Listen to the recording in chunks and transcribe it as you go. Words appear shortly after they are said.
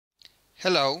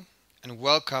Hello and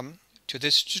welcome to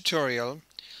this tutorial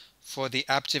for the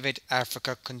Apptivate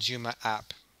Africa Consumer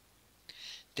app.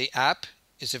 The app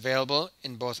is available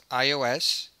in both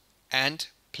iOS and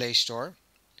Play Store.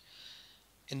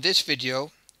 In this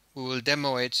video, we will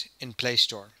demo it in Play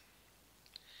Store.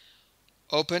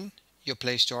 Open your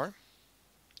Play Store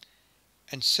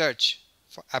and search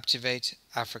for Apptivate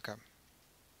Africa.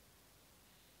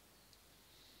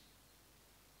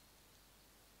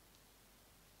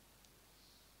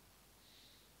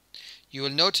 You will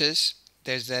notice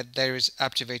there is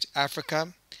Apptivate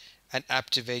Africa and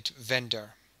Apptivate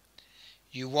Vendor.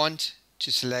 You want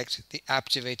to select the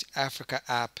Apptivate Africa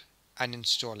app and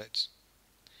install it.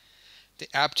 The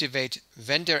Apptivate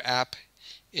Vendor app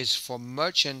is for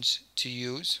merchants to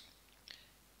use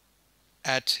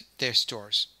at their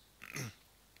stores.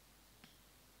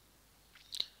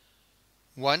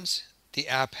 Once the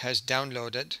app has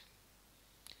downloaded,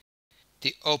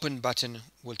 the Open button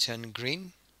will turn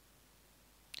green,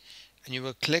 and you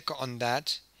will click on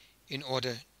that in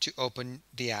order to open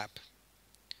the app.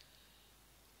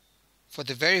 For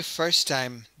the very first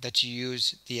time that you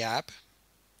use the app,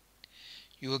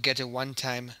 you will get a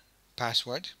one-time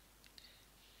password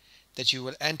that you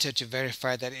will enter to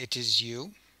verify that it is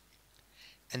you,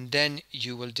 and then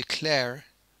you will declare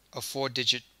a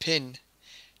 4-digit PIN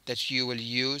that you will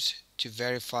use to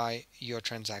verify your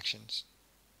transactions.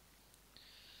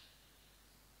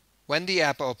 When the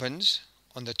app opens,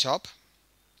 on the top,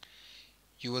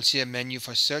 you will see a menu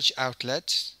for search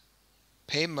outlets,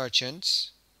 pay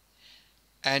merchants,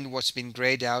 and what's been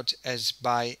grayed out as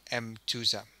by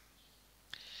M2ZA.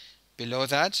 Below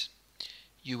that,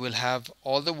 you will have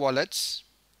all the wallets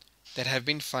that have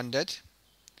been funded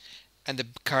and the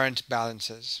current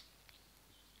balances.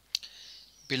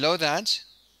 Below that,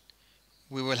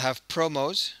 we will have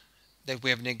promos that we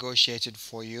have negotiated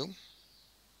for you.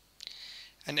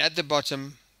 And at the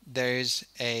bottom, there is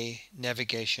a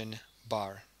navigation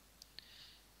bar.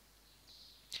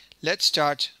 Let's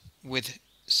start with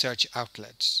search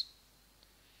outlets.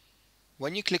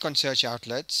 When you click on search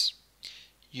outlets,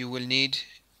 you will need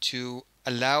to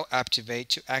allow Apptivate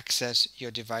to access your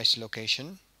device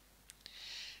location.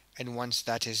 And once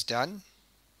that is done,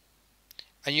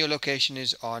 and your location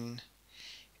is on,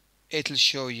 it'll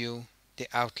show you the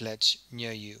outlets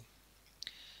near you.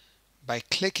 By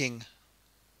clicking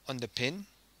on the pin,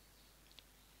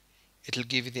 it'll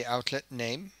give you the outlet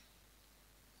name,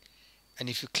 and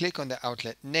if you click on the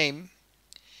outlet name,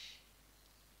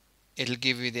 it'll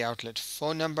give you the outlet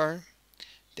phone number,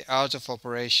 the hours of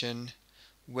operation,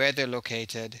 where they're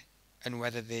located, and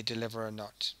whether they deliver or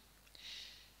not.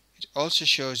 It also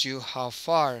shows you how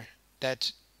far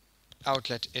that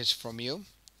outlet is from you,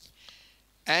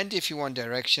 and if you want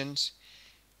directions,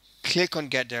 click on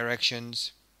Get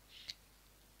Directions,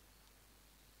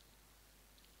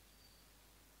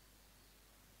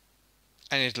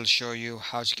 and it'll show you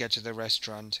how to get to the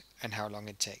restaurant and how long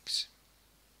it takes.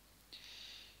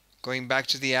 Going back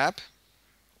to the app,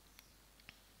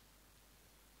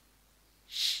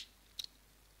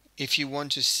 if you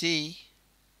want to see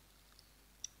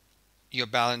your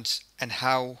balance and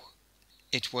how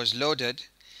it was loaded,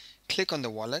 click on the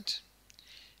wallet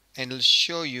and it'll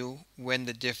show you when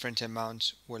the different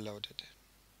amounts were loaded.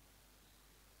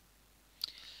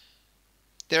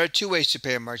 There are two ways to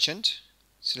pay a merchant.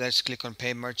 So let's click on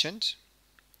Pay Merchant.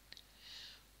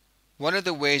 One of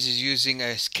the ways is using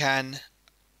a scanning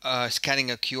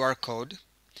a QR code,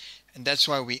 and that's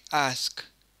why we ask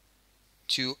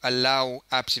to allow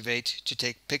Apptivate to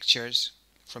take pictures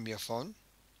from your phone.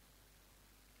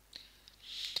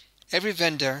 Every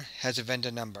vendor has a vendor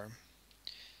number.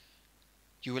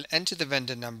 You will enter the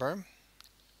vendor number,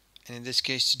 and in this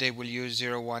case today we'll use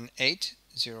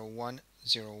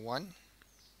 0180101.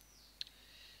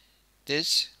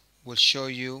 This will show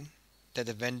you that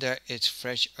the vendor is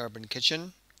Fresh Urban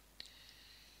Kitchen,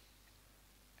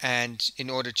 and in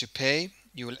order to pay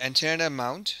you will enter an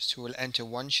amount, so we'll enter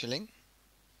 1 shilling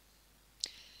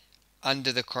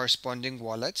under the corresponding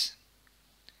wallet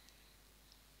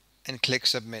and click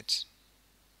Submit.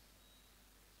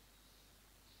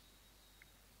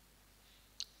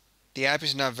 The app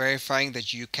is now verifying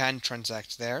that you can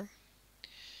transact there.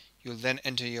 You'll then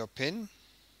enter your PIN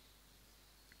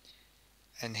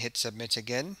and hit Submit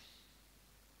again,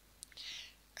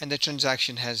 and the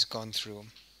transaction has gone through.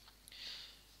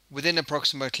 Within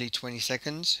approximately 20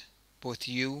 seconds, both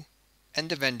you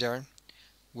and the vendor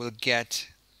will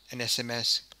get an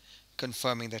SMS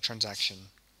confirming the transaction.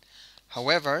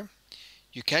 However,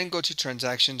 you can go to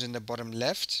transactions in the bottom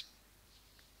left,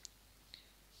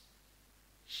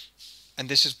 and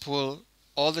this is pull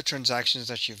all the transactions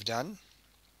that you've done.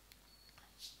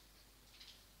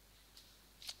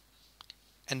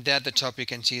 And there at the top you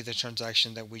can see the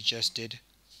transaction that we just did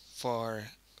for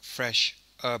Fresh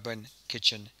Urban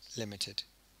Kitchen Limited.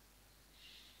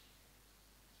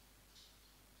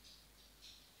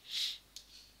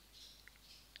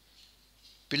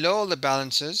 Below all the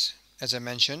balances, as I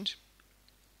mentioned,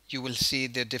 you will see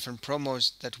the different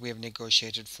promos that we have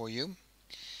negotiated for you.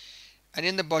 And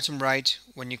in the bottom right,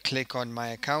 when you click on My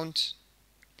Account,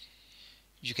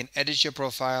 you can edit your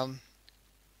profile,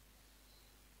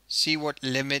 see what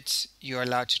limits you're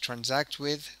allowed to transact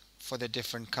with for the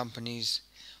different companies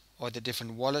or the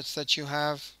different wallets that you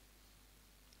have.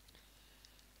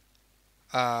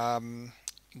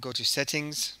 Go to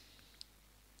Settings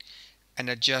and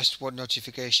adjust what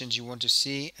notifications you want to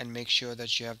see and make sure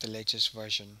that you have the latest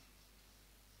version.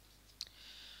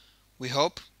 We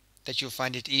hope that you'll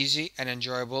find it easy and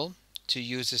enjoyable to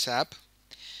use this app,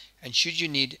 and should you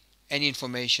need any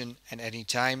information at any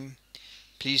time,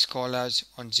 please call us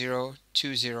on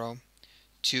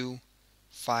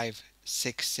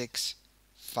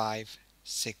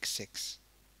 020-2566-566.